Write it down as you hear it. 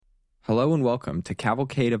Hello and welcome to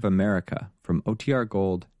Cavalcade of America from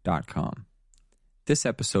OTRGold.com. This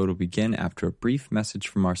episode will begin after a brief message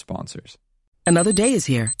from our sponsors. Another day is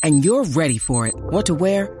here, and you're ready for it. What to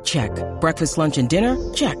wear? Check. Breakfast, lunch, and dinner?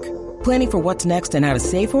 Check. Planning for what's next and how to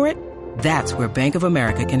save for it? That's where Bank of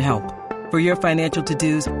America can help. For your financial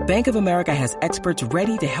to-dos, Bank of America has experts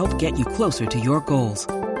ready to help get you closer to your goals.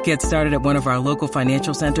 Get started at one of our local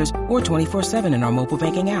financial centers or 24/7 in our mobile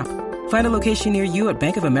banking app. Find a location near you at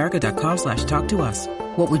bankofamerica.com/talktous.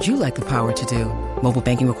 What would you like the power to do? Mobile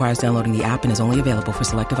banking requires downloading the app and is only available for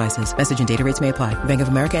select devices. Message and data rates may apply. Bank of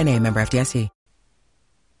America N.A., member FDIC.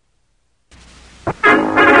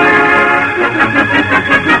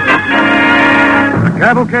 The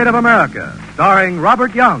Cavalcade of America, starring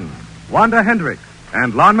Robert Young, Wanda Hendricks,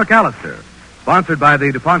 and Lon McAllister. Sponsored by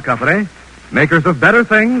the DuPont Company, makers of better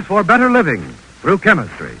things for better living through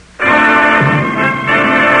chemistry.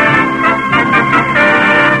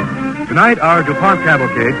 Tonight, our DuPont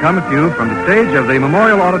Cavalcade comes to you from the stage of the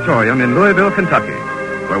Memorial Auditorium in Louisville, Kentucky,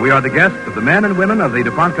 where we are the guests of the men and women of the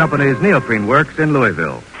DuPont Company's neoprene works in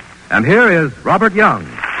Louisville. And here is Robert Young.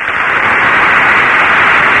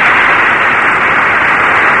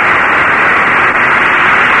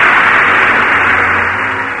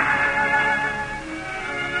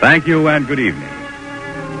 Thank you and good evening.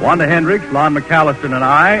 Wanda Hendricks, Lon McAllister, and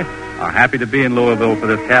I are happy to be in Louisville for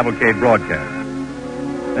this Cavalcade broadcast.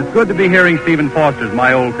 It's good to be hearing Stephen Foster's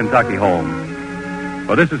My Old Kentucky Home,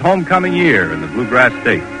 for this is homecoming year in the Bluegrass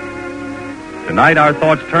State. Tonight our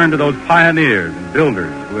thoughts turn to those pioneers and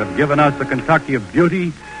builders who have given us a Kentucky of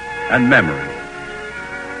beauty and memory.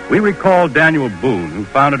 We recall Daniel Boone, who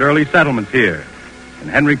founded early settlements here, and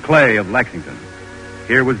Henry Clay of Lexington.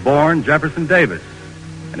 Here was born Jefferson Davis,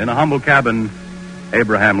 and in a humble cabin,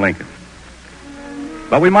 Abraham Lincoln.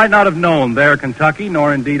 But we might not have known their Kentucky,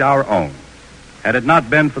 nor indeed our own, had it not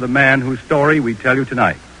been for the man whose story we tell you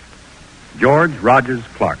tonight, George Rogers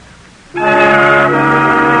Clark.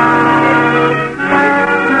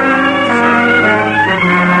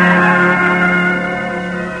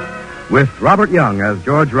 With Robert Young as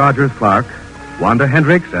George Rogers Clark, Wanda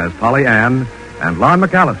Hendricks as Polly Ann, and Lon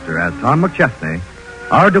McAllister as Tom McChesney,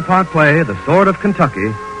 our DuPont play, The Sword of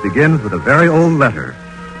Kentucky, begins with a very old letter,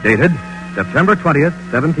 dated September 20th,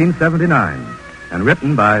 1779, and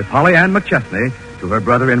written by Polly Ann McChesney to her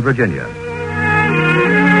brother in Virginia.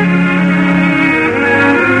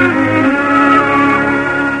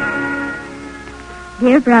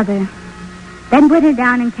 Dear brother, been winter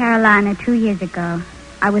down in Carolina 2 years ago.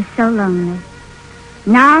 I was so lonely.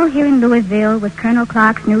 Now here in Louisville with Colonel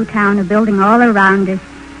Clark's new town a building all around us,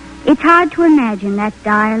 it's hard to imagine that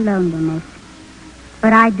dire loneliness.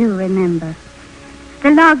 But I do remember.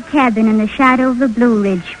 The log cabin in the shadow of the Blue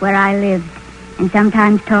Ridge where I lived and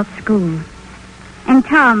sometimes taught school. And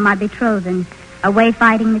Tom, my betrothed, away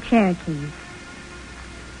fighting the Cherokees.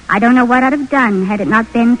 I don't know what I'd have done had it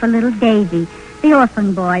not been for little Davy, the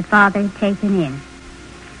orphan boy Father had taken in.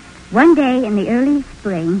 One day in the early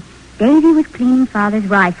spring, Davy was cleaning Father's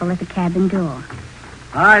rifle at the cabin door.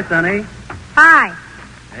 Hi, Sonny. Hi.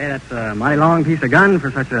 Hey, that's a mighty long piece of gun for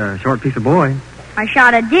such a short piece of boy. I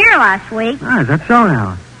shot a deer last week. Ah, is that so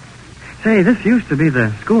now? Say, this used to be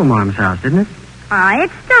the schoolmarm's house, didn't it?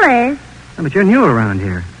 It still is. Oh, but you're new around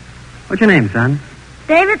here. What's your name, son?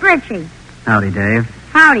 David Ritchie. Howdy, Dave.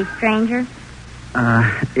 Howdy, stranger.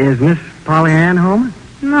 Is Miss Polly Ann home?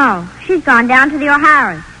 No, she's gone down to the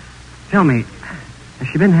O'Hara's. Tell me, has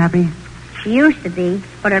she been happy? She used to be,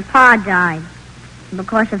 but her pa died.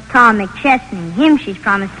 Because of Tom McChesney, him she's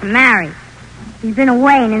promised to marry. He's been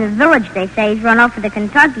away, and in the village, they say, he's run off with a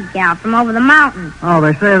Kentucky gal from over the mountains. Oh,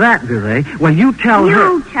 they say that, do they? Well, you tell her...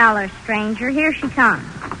 You tell her, stranger. Here she comes.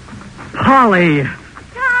 Polly!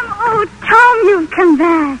 Tom, you've come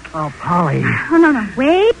back. Oh, Polly. Oh, no.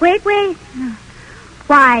 Wait. No.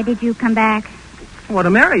 Why did you come back? Well, to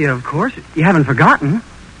marry you, of course. You haven't forgotten.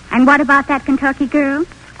 And what about that Kentucky girl?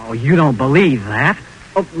 Oh, you don't believe that.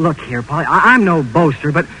 Oh, look here, Polly. I'm no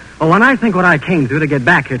boaster, but when I think what I came through to get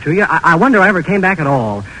back here to you, I wonder I ever came back at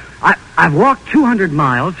all. I've walked 200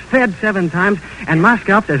 miles, fed 7 times, and my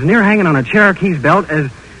scalp's as near hanging on a Cherokee's belt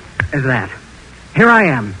as that. Here I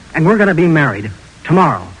am, and we're going to be married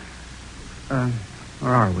tomorrow. Or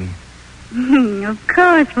are we? Of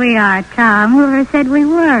course we are, Tom. Whoever said we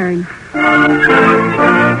weren't?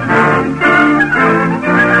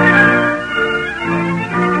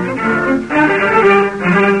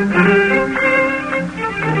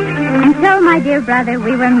 And so, my dear brother,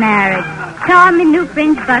 we were married. Tom in new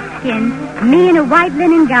fringe buckskin, me in a white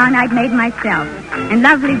linen gown I'd made myself, and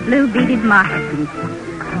lovely blue beaded moccasins.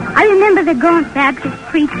 I remember the gaunt Baptist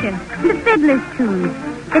preacher, and the fiddler's tunes,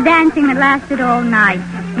 the dancing that lasted all night,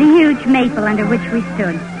 the huge maple under which we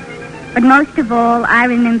stood. But most of all, I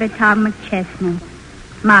remember Tom McChesney,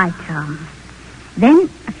 my Tom. Then,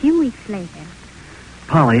 a few weeks later...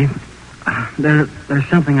 Polly, there's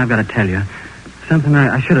something I've got to tell you. Something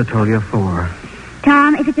I should have told you before.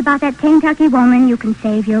 Tom, if it's about that Kentucky woman, you can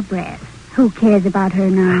save your breath. Who cares about her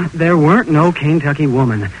now? There weren't no Kentucky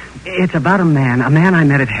woman. It's about a man I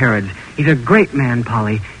met at Harrod's. He's a great man,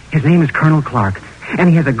 Polly. His name is Colonel Clark. And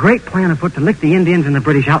he has a great plan afoot to lick the Indians and the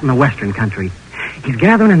British out in the western country. He's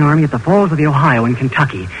gathering an army at the Falls of the Ohio in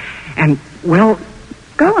Kentucky. And, well...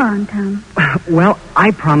 Go on, Tom. Well,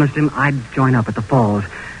 I promised him I'd join up at the Falls.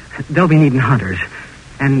 They'll be needing hunters.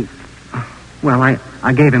 And, well,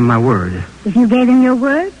 I gave him my word. If you gave him your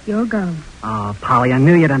word, you'll go. Oh, Polly, I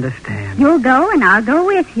knew you'd understand. You'll go, and I'll go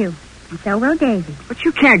with you. And so will Davy. But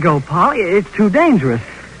you can't go, Polly. It's too dangerous.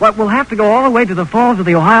 Well, we'll have to go all the way to the Falls of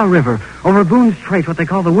the Ohio River, over Boone's Trace, what they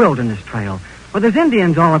call the Wilderness Trail. Well, there's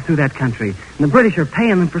Indians all up through that country, and the British are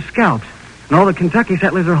paying them for scalps. And all the Kentucky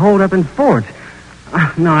settlers are holed up in forts.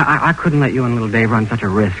 No, I couldn't let you and little Dave run such a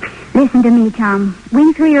risk. Listen to me, Tom.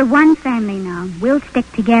 We three are one family now. We'll stick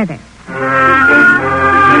together.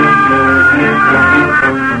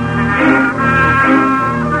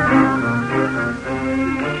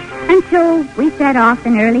 And so we set off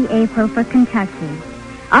in early April for Kentucky.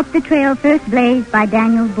 Up the trail first blazed by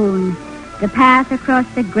Daniel Boone, the path across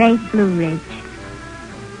the great Blue Ridge.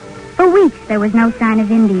 For weeks there was no sign of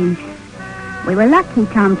Indians. We were lucky,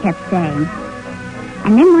 Tom kept saying.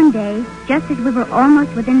 And then one day, just as we were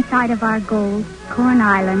almost within sight of our goal, Corn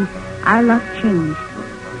Island, our luck changed.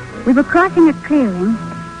 We were crossing a clearing.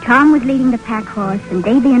 Tom was leading the pack horse, and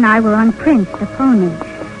Davy and I were on Prince, the pony,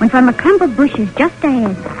 when from a clump of bushes just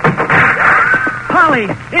ahead... Polly!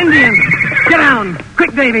 Indians! Get down!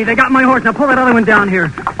 Quick, Davy, they got my horse. Now pull that other one down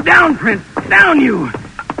here. Down, Prince! Down, you!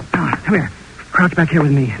 Now, come here. Crouch back here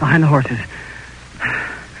with me, behind the horses.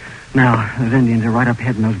 Now, those Indians are right up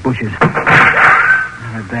ahead in those bushes.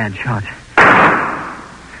 They're bad shots.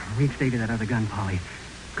 Reach Davy that other gun, Polly.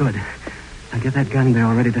 Good. Now get that gun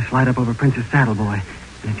barrel ready to slide up over Prince's saddle, boy.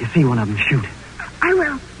 And if you see one of them, shoot. I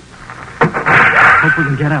will. Hope we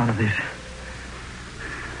can get out of this.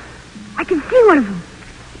 I can see one of them.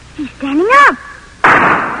 He's standing up.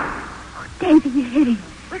 Oh, Davy, you hit him.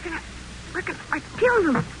 Reckon I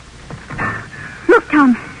killed him. Look,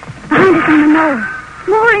 Tom. Behind us on the knoll.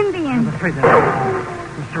 More Indians. I'm afraid that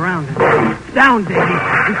we're surrounded. Down, Davy.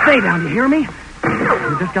 And stay down, you hear me?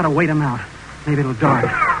 We just got to wait them out. Maybe it'll dark.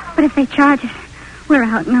 But if they charge us, we're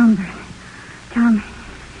outnumbered. Tom,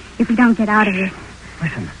 if we don't get out of this...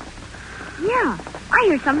 Listen. Yeah, I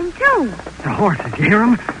hear something, too. The horses, you hear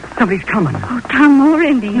them? Somebody's coming. Oh, Tom, more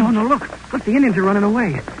Indians. No, look. Look, the Indians are running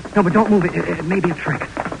away. No, but don't move. It may be a trick.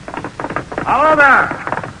 Hello there.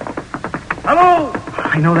 Hello.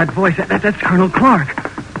 I know that voice. That's Colonel Clark.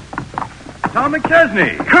 Tom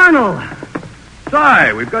McChesney. Colonel!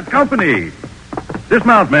 Si, we've got company.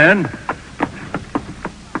 Dismount, men.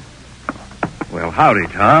 Well, howdy,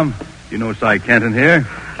 Tom. You know Si Kenton here?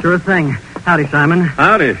 Sure thing. Howdy, Simon.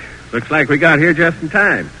 Howdy. Looks like we got here just in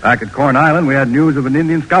time. Back at Corn Island, we had news of an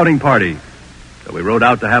Indian scouting party. So we rode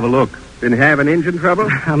out to have a look. Been having engine trouble?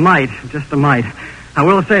 A mite. Just a mite. I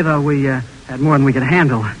will say, though, we had more than we could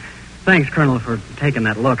handle. Thanks, Colonel, for taking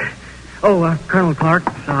that look. Oh, Colonel Clark,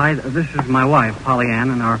 Si, this is my wife, Polly Ann,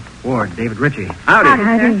 and our ward, David Ritchie.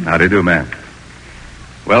 Howdy. Howdy do, man.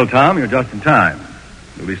 Well, Tom, you're just in time.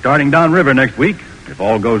 We'll be starting downriver next week, if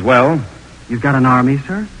all goes well. You've got an army,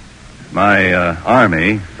 sir? My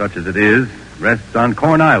army, such as it is, rests on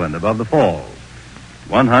Corn Island above the falls.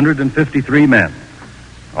 153 men.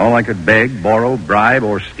 All I could beg, borrow, bribe,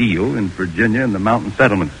 or steal in Virginia and the mountain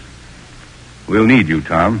settlements. We'll need you,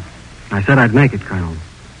 Tom. I said I'd make it, Colonel.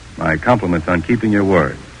 My compliments on keeping your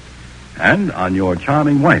word. And on your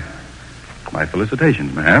charming wife. My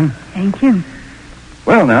felicitations, ma'am. Thank you.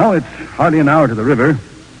 Well, now, it's hardly an hour to the river.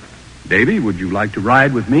 Davy, would you like to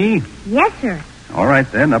ride with me? Yes, sir. All right,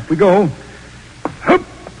 then, up we go. Hup!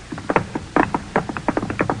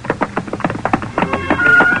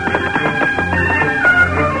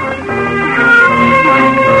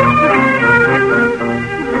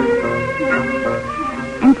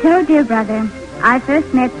 And so, dear brother, I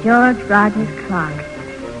first met George Rogers Clark.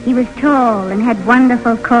 He was tall and had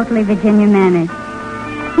wonderful, courtly Virginia manners.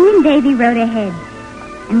 He and Davy rode ahead,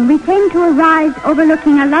 and when we came to a rise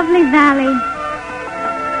overlooking a lovely valley...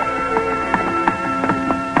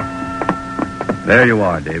 There you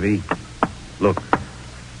are, Davy. Look,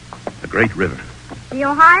 the great river. The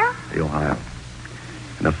Ohio? The Ohio.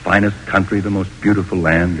 And the finest country, the most beautiful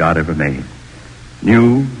land God ever made.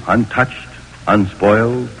 New, untouched,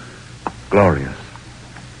 unspoiled, glorious.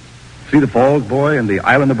 See the falls, boy, and the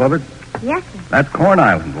island above it? Yes, sir. That's Corn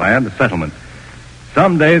Island, lad, the settlement.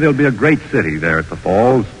 Someday there'll be a great city there at the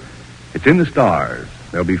falls. It's in the stars.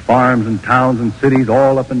 There'll be farms and towns and cities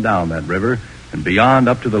all up and down that river and beyond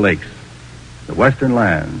up to the lakes. The western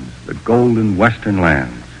lands, the golden western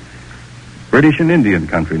lands. British and Indian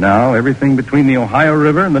country now, everything between the Ohio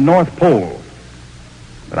River and the North Pole.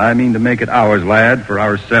 But I mean to make it ours, lad, for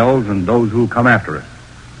ourselves and those who'll come after us.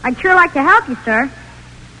 I'd sure like to help you, sir.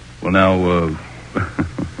 Well, now,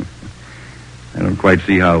 I don't quite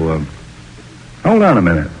see how, Hold on a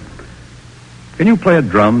minute. Can you play a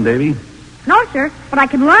drum, Davy? No, sir, but I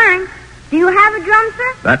can learn. Do you have a drum,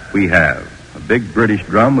 sir? That we have. A big British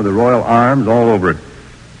drum with the royal arms all over it.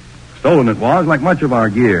 Stolen it was, like much of our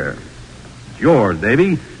gear. It's yours,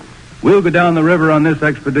 Davy. We'll go down the river on this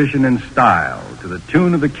expedition in style, to the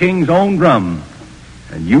tune of the king's own drum,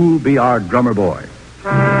 and you'll be our drummer boy.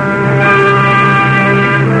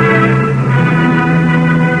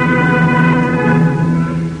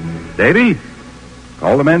 Davy,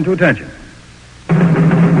 call the men to attention.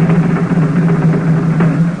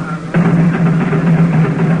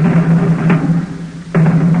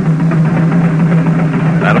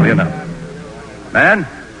 That'll be enough.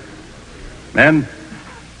 Men,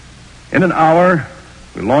 in an hour,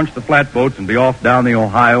 we'll launch the flatboats and be off down the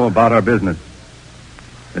Ohio about our business.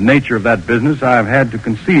 The nature of that business I've had to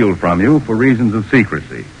conceal from you for reasons of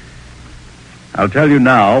secrecy. I'll tell you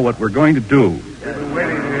now what we're going to do.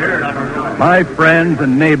 My friends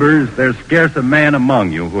and neighbors, there's scarce a man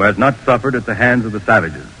among you who has not suffered at the hands of the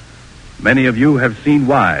savages. Many of you have seen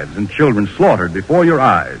wives and children slaughtered before your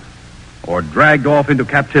eyes or dragged off into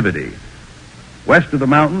captivity. West of the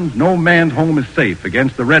mountains, no man's home is safe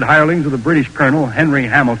against the red hirelings of the British Colonel Henry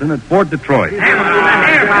Hamilton at Fort Detroit. We're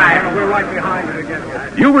right behind it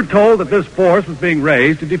again. You were told that this force was being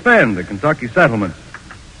raised to defend the Kentucky settlements.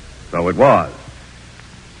 So it was.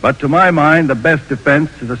 But to my mind, the best defense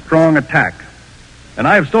is a strong attack. And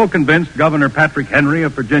I have so convinced Governor Patrick Henry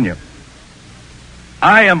of Virginia.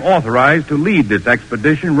 I am authorized to lead this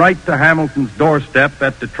expedition right to Hamilton's doorstep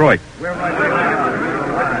at Detroit.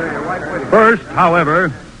 First,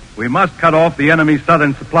 however, we must cut off the enemy's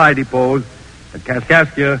southern supply depots at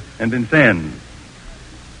Kaskaskia and Vincennes.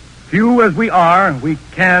 Few as we are, we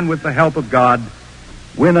can, with the help of God,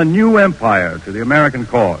 win a new empire to the American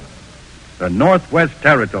cause. The Northwest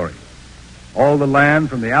Territory. All the land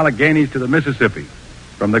from the Alleghenies to the Mississippi.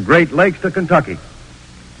 From the Great Lakes to Kentucky.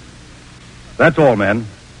 That's all, men.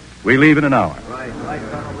 We leave in an hour.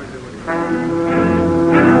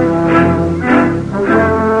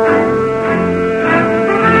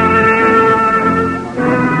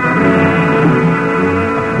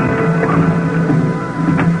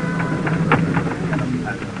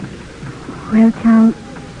 Well, Tom,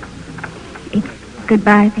 it's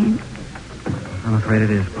goodbye then. I'm afraid it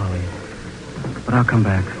is, Polly. But I'll come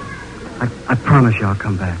back. I promise you I'll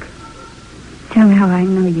come back. Tell me how I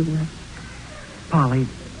know you will. Polly,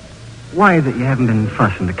 why is it you haven't been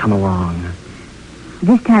fussing to come along?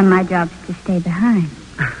 This time my job's to stay behind.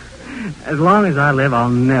 As long as I live, I'll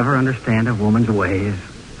never understand a woman's ways.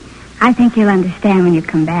 I think you'll understand when you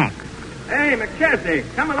come back. Hey, McChesney,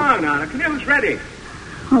 come along now. The canoe's ready.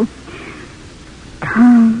 Oh,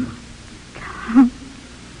 Tom.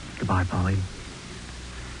 Goodbye, Polly.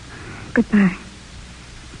 Goodbye.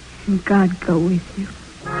 And God go with you.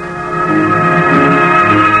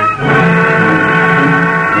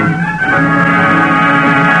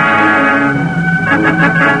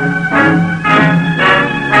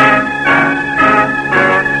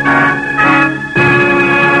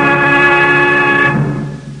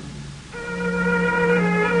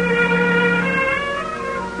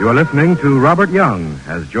 You are listening to Robert Young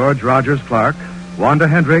as George Rogers Clark, Wanda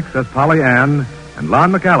Hendricks as Polly Ann, and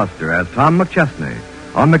Lon McAllister as Tom McChesney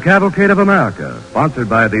on the Cavalcade of America, sponsored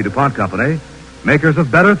by the DuPont Company, makers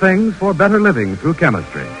of better things for better living through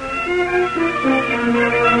chemistry.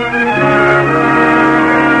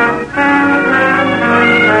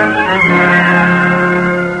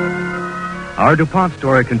 Our DuPont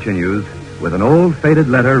story continues with an old faded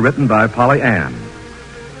letter written by Polly Ann.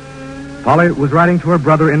 Polly was writing to her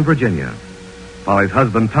brother in Virginia. Polly's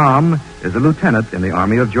husband, Tom, is a lieutenant in the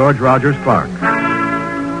Army of George Rogers Clark.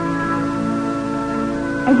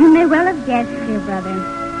 As you may well have guessed, dear brother,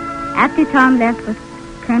 after Tom left with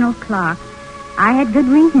Colonel Clark, I had good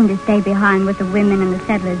reason to stay behind with the women and the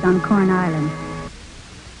settlers on Corn Island.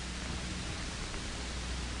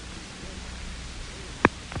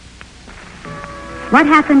 What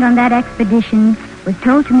happened on that expedition was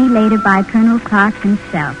told to me later by Colonel Clark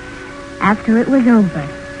himself, after it was over.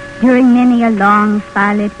 during many a long,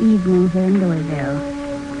 starlit evening here in Louisville.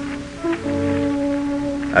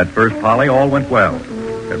 At first, Polly, all went well.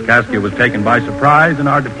 Kaskaskia was taken by surprise, and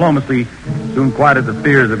our diplomacy soon quieted the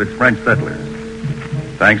fears of its French settlers.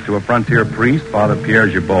 Thanks to a frontier priest, Father Pierre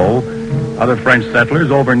Gibault, other French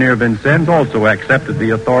settlers over near Vincennes also accepted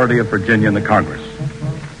the authority of Virginia and the Congress.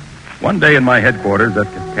 One day in my headquarters at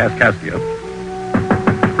Kaskaskia...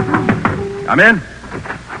 Come in.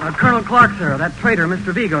 Colonel Clark, sir. That traitor,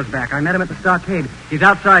 Mr. Vigo's back. I met him at the stockade. He's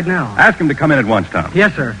outside now. Ask him to come in at once, Tom.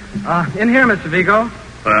 Yes, sir. In here, Mr. Vigo.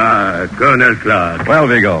 Colonel Clark. Well,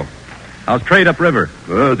 Vigo, how's trade upriver?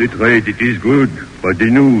 Oh, the trade, it is good. But the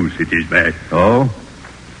news, it is bad. Oh?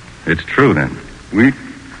 It's true, then. Oui.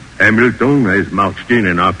 Hamilton has marched in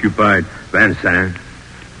and occupied Vincennes.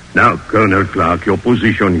 Now, Colonel Clark, your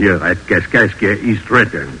position here at Kaskaskia is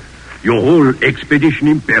threatened. Your whole expedition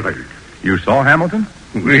imperiled. You saw Hamilton?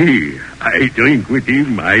 Oui. I drink with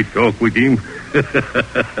him. I talk with him.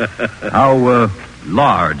 How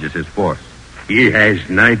large is his force? He has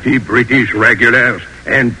 90 British regulars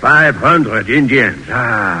and 500 Indians.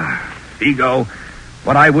 Vigo,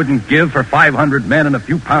 what I wouldn't give for 500 men and a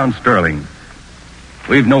few pounds sterling.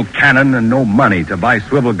 We've no cannon and no money to buy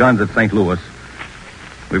swivel guns at St. Louis.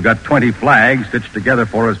 We've got 20 flags stitched together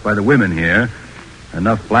for us by the women here.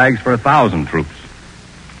 Enough flags for 1,000 troops.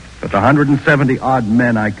 But the 170-odd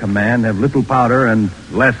men I command have little powder and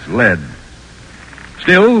less lead.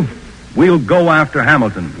 Still, we'll go after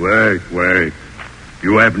Hamilton. Wait.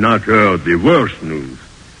 You have not heard the worst news.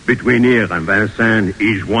 Between here and Vincennes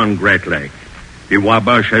is one great lake. The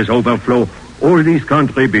Wabash has overflowed all this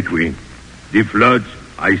country between. The floods,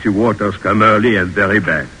 icy waters come early and very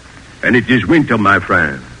bad. And it is winter, my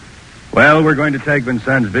friend. Well, we're going to take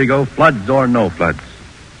Vincennes, Vigo, floods or no floods.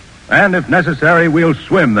 And if necessary, we'll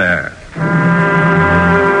swim there.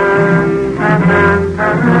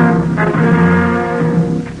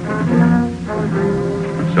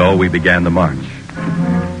 So we began the march.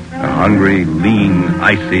 A hungry, lean,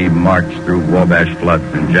 icy march through Wabash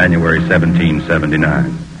floods in January 1779.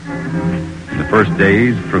 In the first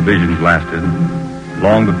days, provisions lasted.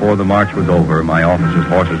 Long before the march was over, my officers'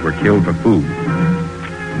 horses were killed for food.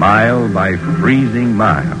 Mile by freezing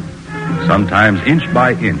mile, sometimes inch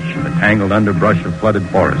by inch in the tangled underbrush of flooded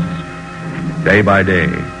forests. Day by day,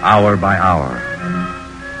 hour by hour,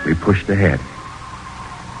 we pushed ahead.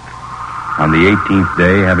 On the 18th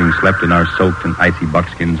day, having slept in our soaked and icy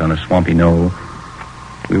buckskins on a swampy knoll,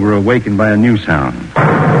 we were awakened by a new sound.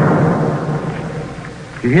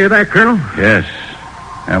 You hear that, Colonel? Yes.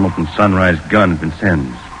 Hamilton's sunrise gun at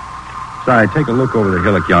Vincennes. Si, take a look over the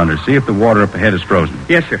hillock yonder. See if the water up ahead is frozen.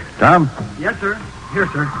 Yes, sir. Tom? Yes, sir. Here,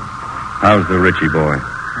 sir. How's the Richie boy?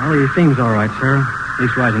 Oh, he seems all right, sir.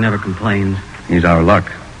 Leastwise, he never complains. He's our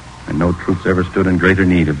luck, and no troops ever stood in greater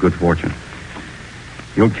need of good fortune.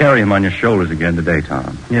 You'll carry him on your shoulders again today,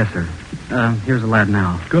 Tom. Yes, sir. Here's the lad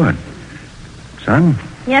now. Good. Son?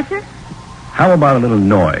 Yes, sir? How about a little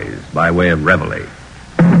noise by way of reveille?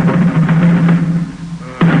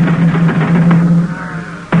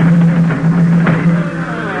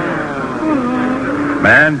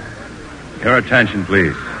 Man, your attention,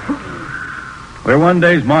 please. We're one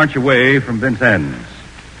day's march away from Vincennes.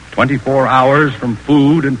 24 hours from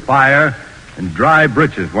food and fire and dry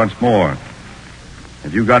breeches once more.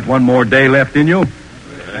 Have you got one more day left in you?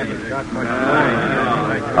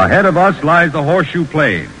 Ahead of us lies the Horseshoe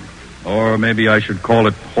Plain, or maybe I should call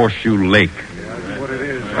it Horseshoe Lake.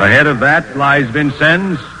 Ahead of that lies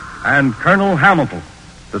Vincennes and Colonel Hamilton,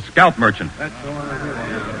 the scalp merchant.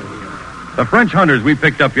 The French hunters we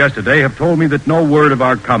picked up yesterday have told me that no word of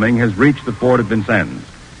our coming has reached the fort at Vincennes.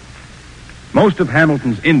 Most of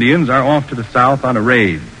Hamilton's Indians are off to the south on a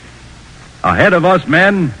raid. Ahead of us,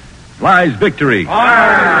 men, lies victory.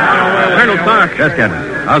 Colonel Clark. Yes, Captain.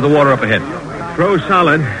 How's the water up ahead? Froze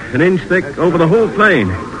solid, an inch thick over the whole plain.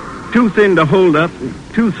 Too thin to hold up,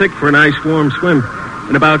 too thick for an ice warm swim,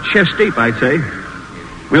 and about chest deep, I'd say.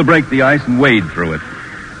 We'll break the ice and wade through it.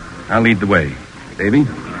 I'll lead the way. Davy?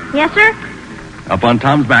 Yes, sir? Up on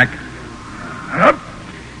Tom's back. Up.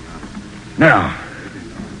 Now,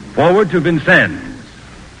 forward to Vincennes.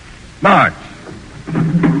 March.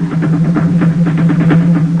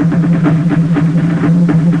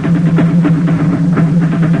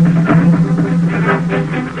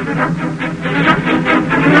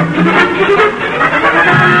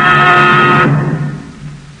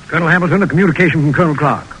 Colonel Hamilton, a communication from Colonel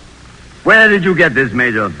Clark. Where did you get this,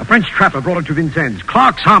 Major? A French trapper brought it to Vincennes.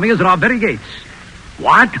 Clark's army is at our very gates.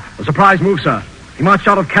 What? A surprise move, sir. He marched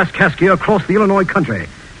out of Kaskaskia across the Illinois country.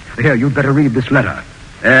 Here, you'd better read this letter.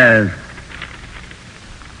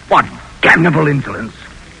 What damnable insolence.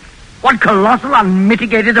 What colossal,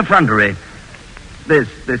 unmitigated effrontery. This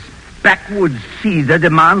backwoods Caesar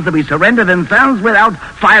demands that we surrender Vincennes without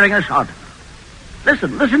firing a shot.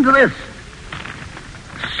 Listen to this.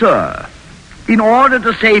 Sir, in order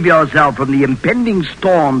to save yourself from the impending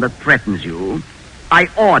storm that threatens you, I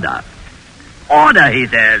order, he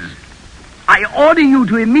says, I order you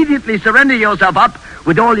to immediately surrender yourself up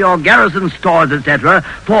with all your garrison stores, etc.,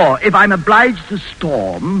 for if I'm obliged to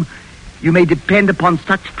storm, you may depend upon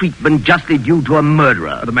such treatment justly due to a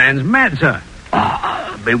murderer. The man's mad, sir.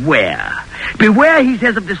 Beware. Beware, he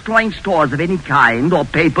says, of destroying stores of any kind, or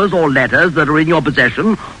papers or letters that are in your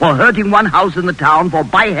possession, or hurting one house in the town, for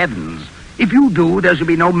by heavens, if you do, there shall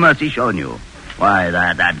be no mercy shown you. Why,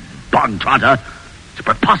 that bog-trotter, it's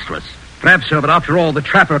preposterous. Perhaps, sir, but after all, the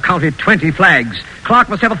trapper counted 20 flags. Clark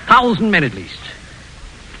must have 1,000 men at least.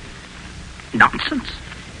 Nonsense.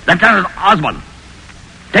 Lieutenant Osborne,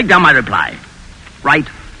 take down my reply. Right.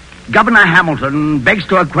 Governor Hamilton begs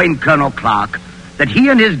to acquaint Colonel Clark that he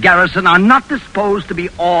and his garrison are not disposed to be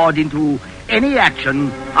awed into any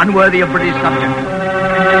action unworthy of British subjects.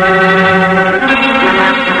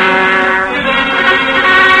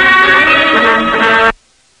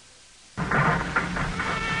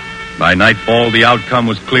 By nightfall, the outcome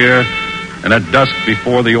was clear, and at dusk,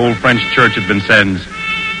 before the old French church at Vincennes,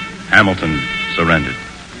 Hamilton surrendered.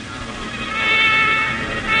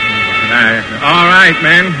 All right,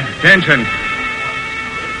 men. Attention.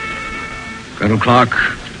 Colonel Clark,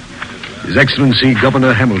 His Excellency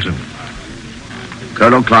Governor Hamilton.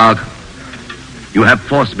 Colonel Clark, you have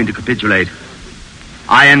forced me to capitulate.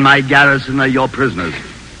 I and my garrison are your prisoners.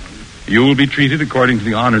 You will be treated according to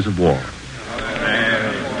the honors of war.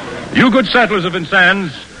 You good settlers of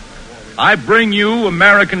Vincennes, I bring you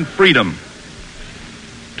American freedom.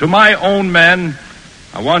 To my own men,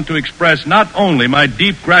 I want to express not only my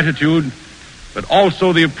deep gratitude, but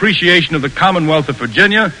also the appreciation of the Commonwealth of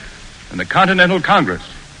Virginia and the Continental Congress.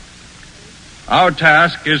 Our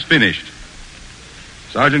task is finished.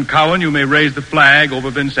 Sergeant Cowan, you may raise the flag over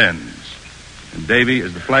Vincennes. And Davy,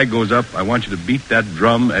 as the flag goes up, I want you to beat that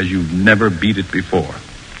drum as you've never beat it before.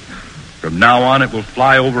 From now on, it will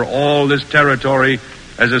fly over all this territory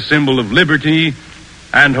as a symbol of liberty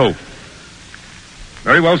and hope.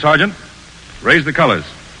 Very well, Sergeant. Raise the colors.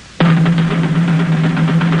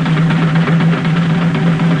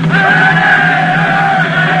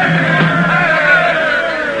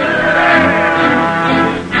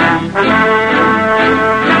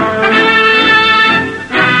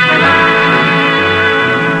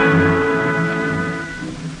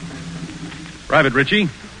 Private Ritchie.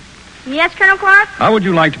 Yes, Colonel Clark? How would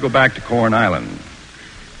you like to go back to Corn Island?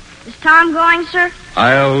 Is Tom going, sir?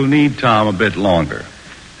 I'll need Tom a bit longer.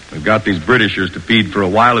 We've got these Britishers to feed for a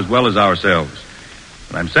while as well as ourselves.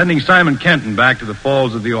 And I'm sending Simon Kenton back to the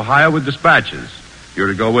falls of the Ohio with dispatches. You're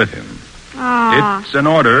to go with him. Oh. It's an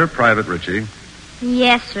order, Private Ritchie.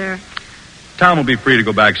 Yes, sir. Tom will be free to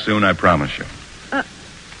go back soon, I promise you.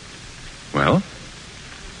 Well?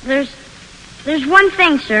 There's one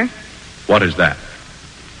thing, sir. What is that?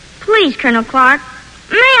 Please, Colonel Clark,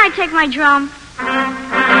 may I take my drum?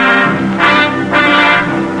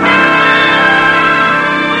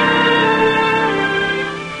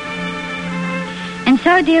 And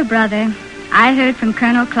so, dear brother, I heard from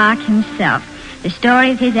Colonel Clark himself the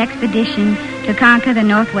story of his expedition to conquer the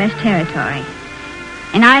Northwest Territory.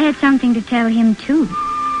 And I had something to tell him, too,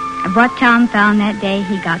 of what Tom found that day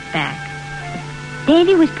he got back.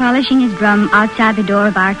 Davy was polishing his drum outside the door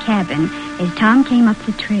of our cabin as Tom came up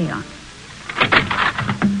the trail.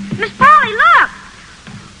 Miss Polly, look!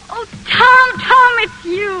 Oh, Tom, it's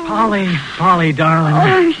you. Polly, darling. Oh,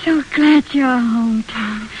 I'm so glad you're home,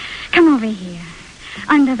 Tom. Come over here,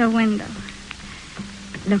 under the window.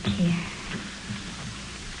 Look here.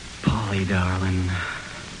 Polly, darling.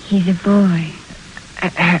 He's a boy.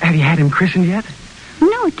 Have you had him christened yet?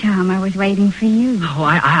 No, Tom, I was waiting for you. Oh,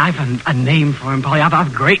 I've a name for him, Polly. I've a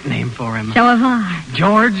great name for him. So have I.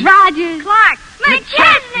 George? Rogers. Clark.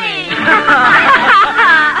 McChesney!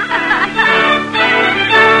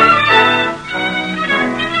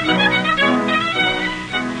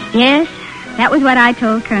 Yes, that was what I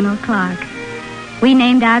told Colonel Clark. We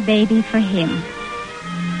named our baby for him.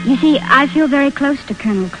 You see, I feel very close to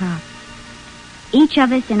Colonel Clark. Each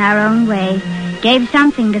of us, in our own way, gave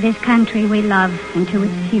something to this country we love and to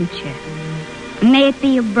its future. And may it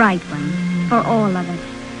be a bright one for all of us,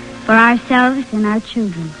 for ourselves and our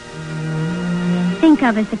children. Think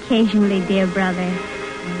of us occasionally, dear brother.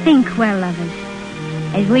 Think well of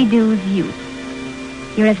us, as we do of you.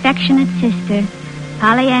 Your affectionate sister,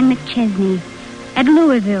 Polly Ann McChesney, at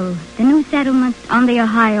Louisville, the new settlement on the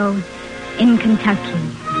Ohio in Kentucky.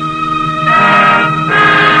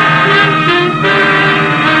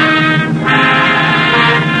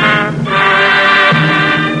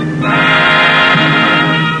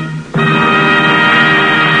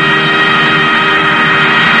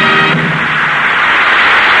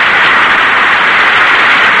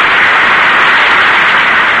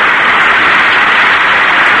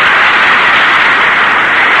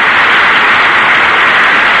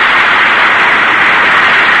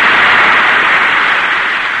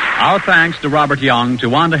 Our thanks to Robert Young, to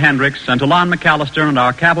Wanda Hendricks, and to Lon McAllister and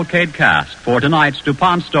our Cavalcade cast for tonight's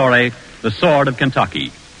DuPont story, The Sword of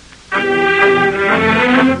Kentucky.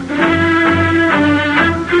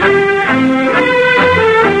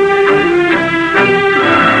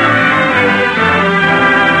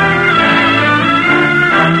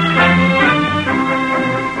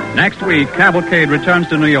 Next week, Cavalcade returns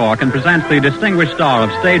to New York and presents the distinguished star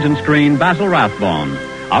of stage and screen, Basil Rathbone.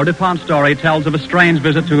 Our DuPont story tells of a strange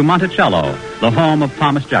visit to Monticello, the home of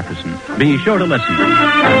Thomas Jefferson. Be sure to listen.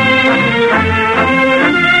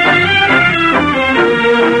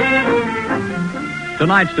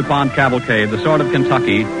 Tonight's DuPont Cavalcade, The Sword of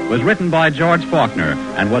Kentucky, was written by George Faulkner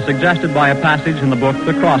and was suggested by a passage in the book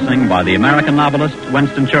The Crossing by the American novelist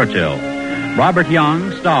Winston Churchill. Robert Young,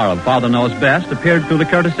 star of Father Knows Best, appeared through the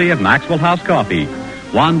courtesy of Maxwell House Coffee.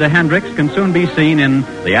 Wanda Hendricks can soon be seen in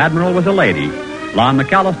The Admiral Was a Lady. Lon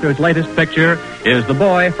McAllister's latest picture is The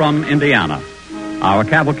Boy from Indiana. Our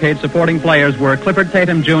Cavalcade supporting players were Clifford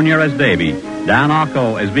Tatum Jr. as Davy, Dan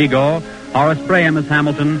Arco as Vigo, Horace Braham as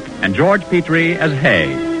Hamilton, and George Petrie as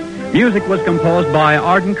Hay. Music was composed by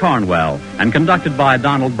Arden Cornwell and conducted by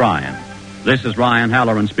Donald Bryan. This is Ryan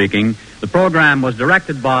Halloran speaking. The program was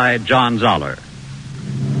directed by John Zoller.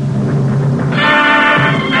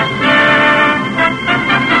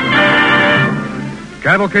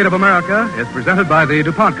 Cavalcade of America is presented by the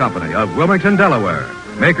DuPont Company of Wilmington, Delaware,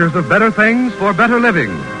 makers of better things for better living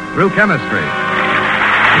through chemistry.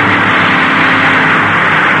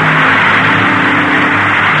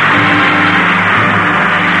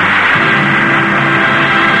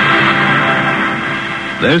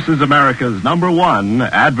 This is America's #1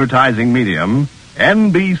 advertising medium,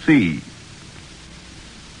 NBC.